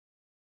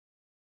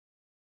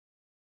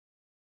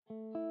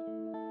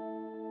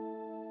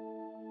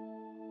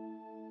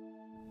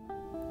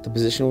The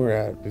position we were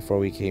at before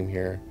we came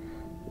here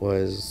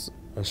was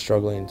a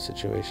struggling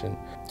situation.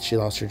 She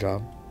lost her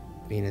job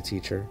being a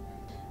teacher.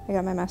 I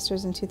got my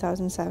master's in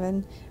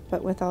 2007,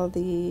 but with all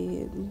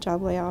the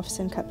job layoffs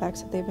and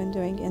cutbacks that they've been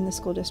doing in the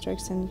school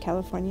districts in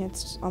California,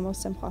 it's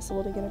almost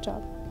impossible to get a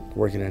job.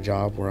 Working a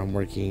job where I'm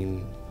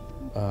working,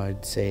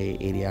 I'd say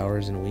 80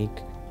 hours in a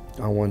week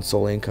on one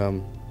sole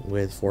income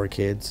with 4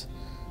 kids,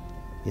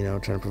 you know,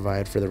 trying to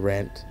provide for the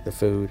rent, the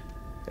food,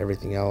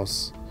 everything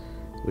else.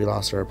 We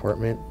lost our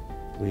apartment,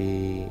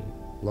 we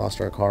lost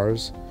our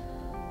cars,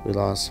 we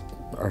lost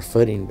our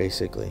footing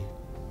basically,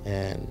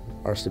 and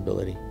our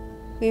stability.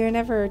 We were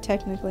never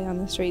technically on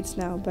the streets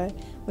now, but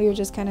we were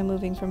just kind of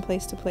moving from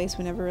place to place.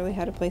 We never really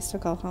had a place to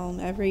call home.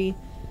 Every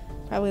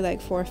probably like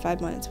 4 or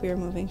 5 months we were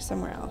moving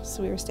somewhere else.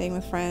 We were staying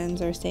with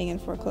friends or staying in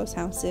foreclosed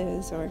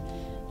houses or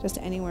just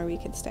anywhere we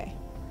could stay.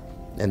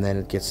 And then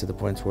it gets to the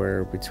point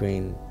where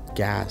between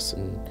gas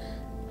and,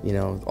 you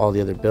know, all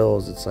the other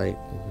bills, it's like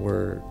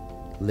we're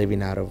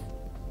living out of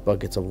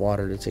buckets of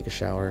water to take a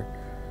shower,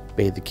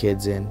 bathe the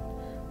kids in,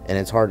 and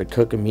it's hard to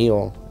cook a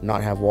meal,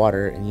 not have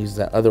water, and use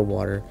that other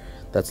water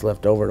that's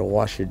left over to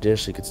wash your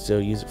dish so you could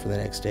still use it for the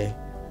next day.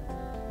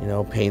 You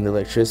know, paying the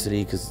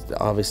electricity, because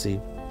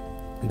obviously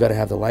you got to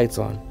have the lights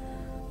on,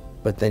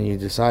 but then you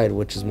decide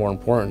which is more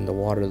important, the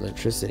water or the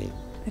electricity.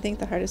 I think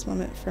the hardest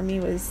moment for me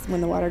was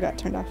when the water got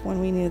turned off, when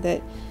we knew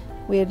that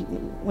we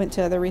had went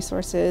to other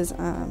resources,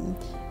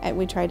 and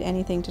we tried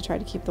anything to try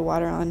to keep the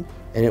water on.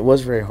 And it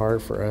was very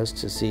hard for us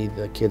to see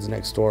the kids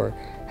next door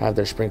have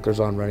their sprinklers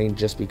on running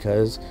just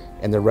because,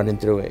 and they're running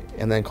through it,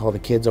 and then call the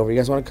kids over, you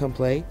guys want to come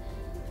play?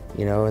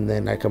 You know, and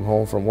then I come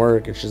home from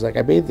work and she's like,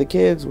 I bathed the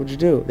kids, what'd you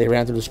do? They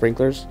ran through the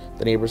sprinklers,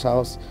 the neighbor's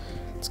house.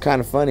 It's kind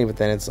of funny, but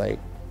then it's like,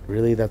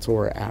 really, that's where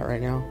we're at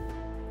right now?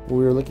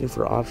 We were looking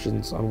for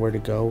options on where to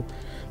go.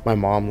 My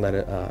mom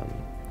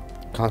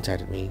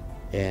contacted me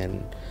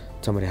and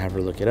told me to have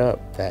her look it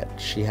up, that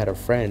she had a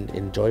friend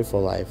in Joyful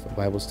Life, a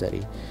Bible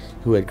study,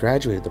 who had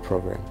graduated the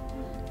program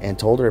and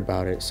told her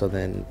about it. So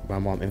then my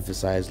mom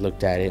emphasized,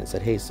 looked at it and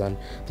said, hey son,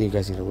 I think you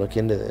guys need to look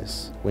into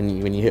this. When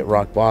you hit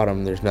rock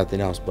bottom, there's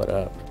nothing else but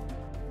up.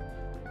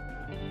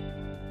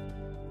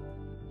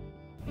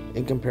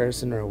 In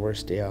comparison to our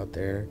worst day out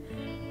there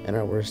and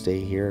our worst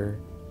day here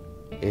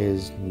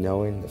is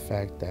knowing the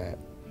fact that,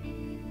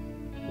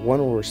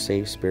 one, we're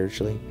safe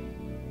spiritually,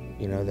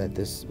 you know,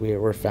 that we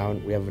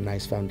have a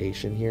nice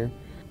foundation here,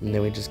 and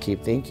then we just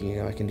keep thinking, you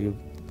know, I can do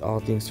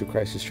all things through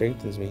Christ who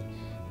strengthens me,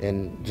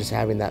 and just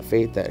having that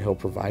faith that he'll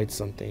provide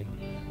something.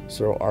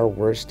 So our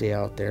worst day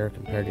out there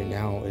compared to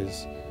now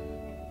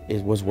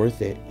was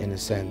worth it in a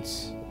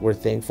sense. We're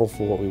thankful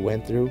for what we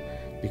went through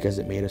because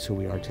it made us who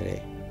we are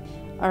today.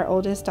 Our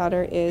oldest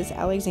daughter is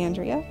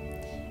Alexandria,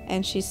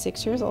 and she's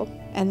 6 years old.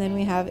 And then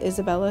we have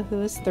Isabella,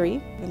 who is 3,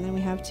 and then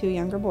we have 2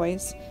 younger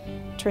boys.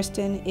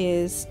 Tristan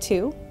is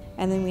 2,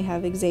 and then we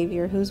have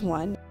Xavier, who's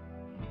 1.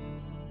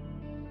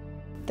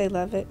 They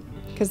love it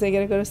because they get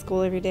to go to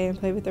school every day and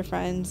play with their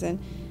friends, and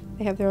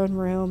they have their own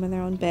room and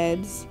their own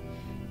beds.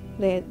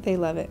 They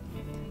love it.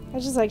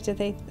 I'd just like to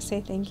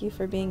say thank you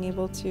for being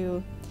able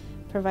to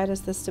provide us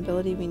the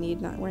stability we need,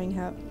 not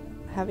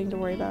having to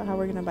worry about how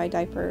we're going to buy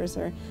diapers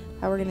or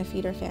how we're going to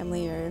feed our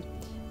family or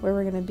where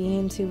we're going to be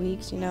in 2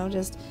 weeks, you know,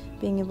 just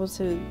being able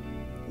to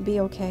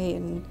be okay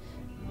and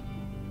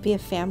be a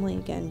family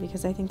again,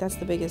 because I think that's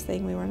the biggest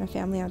thing. We weren't a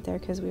family out there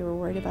because we were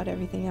worried about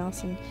everything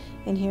else,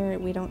 and here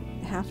we don't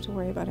have to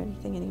worry about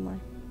anything anymore.